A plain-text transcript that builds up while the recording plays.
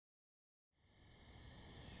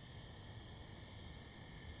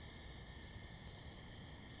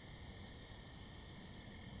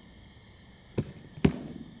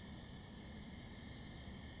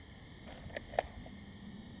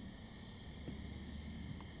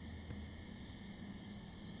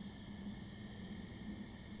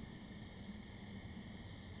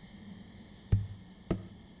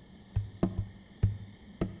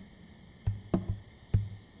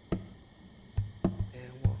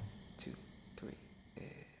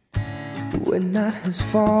When night has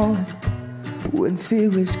fallen, when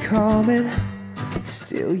fear is coming,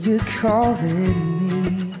 still you're calling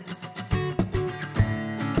me.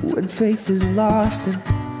 When faith is lost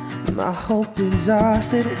and my hope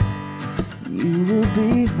exhausted, you will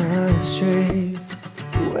be my strength.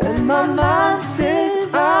 When my mind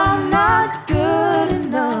says I'm not good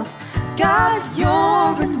enough, God,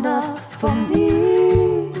 you're enough for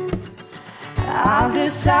me. I've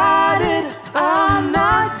decided I'm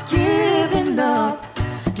not giving up,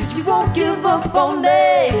 'cause you won't give up on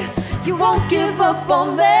me. You won't give up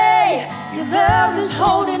on me. Your love is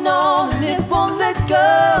holding on and it won't let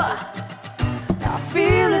go. I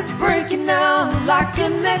feel it breaking down like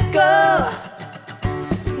an echo.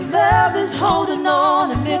 Your love is holding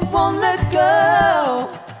on and it won't let go.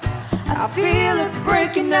 I feel it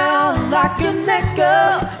breaking down like an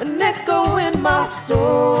echo in my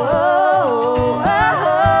soul.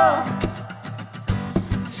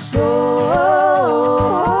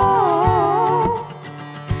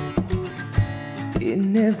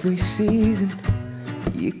 In every season,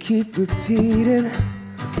 you keep repeating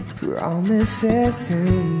promises to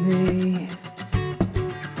me.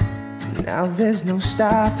 Now there's no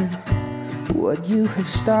stopping what you have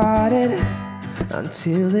started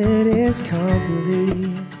until it is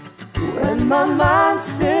complete. When my mind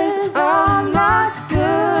says I'm not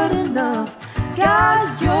good enough, God,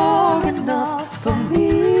 you're enough for me.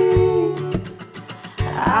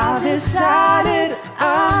 I've decided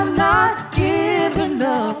I'm not giving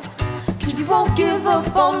up, 'cause you won't give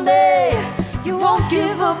up on me. You won't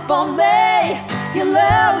give up on me. Your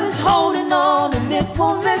love is holding on and it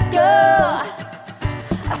won't let go.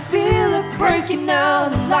 I feel it breaking down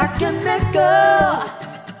like an echo.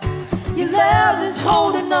 Your love is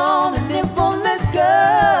holding on and it won't let go.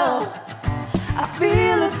 I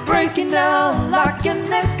feel it breaking down like an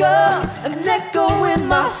echo in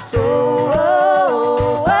my soul.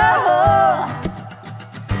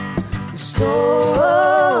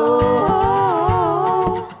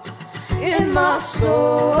 In my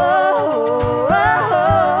soul.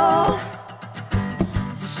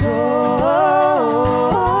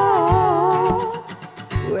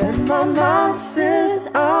 When my mind says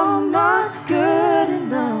I'm not good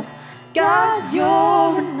enough, God,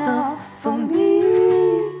 you're enough for me.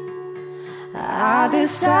 I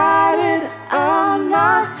decided I'm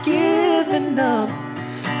not giving up,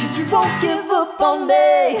 'cause you won't give up on me.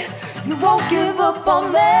 You won't give up on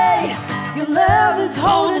me. Your love is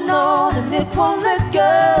holding on and it won't let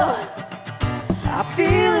go. I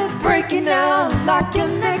feel it breaking down like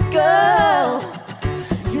an echo.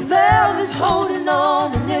 Your love is holding on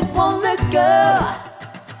and it won't let go.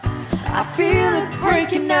 I feel it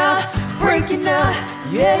breaking down,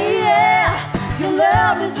 yeah, yeah. Your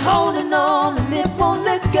love is holding on and it won't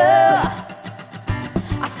let go.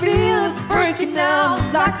 I feel it breaking down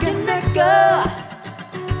like an echo.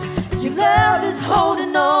 Your love is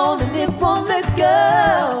holding on and it won't let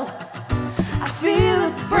go. I feel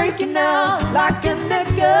it breaking down like an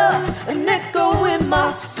echo in my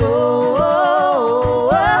soul.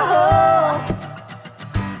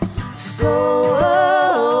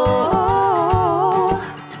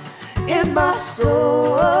 In my soul.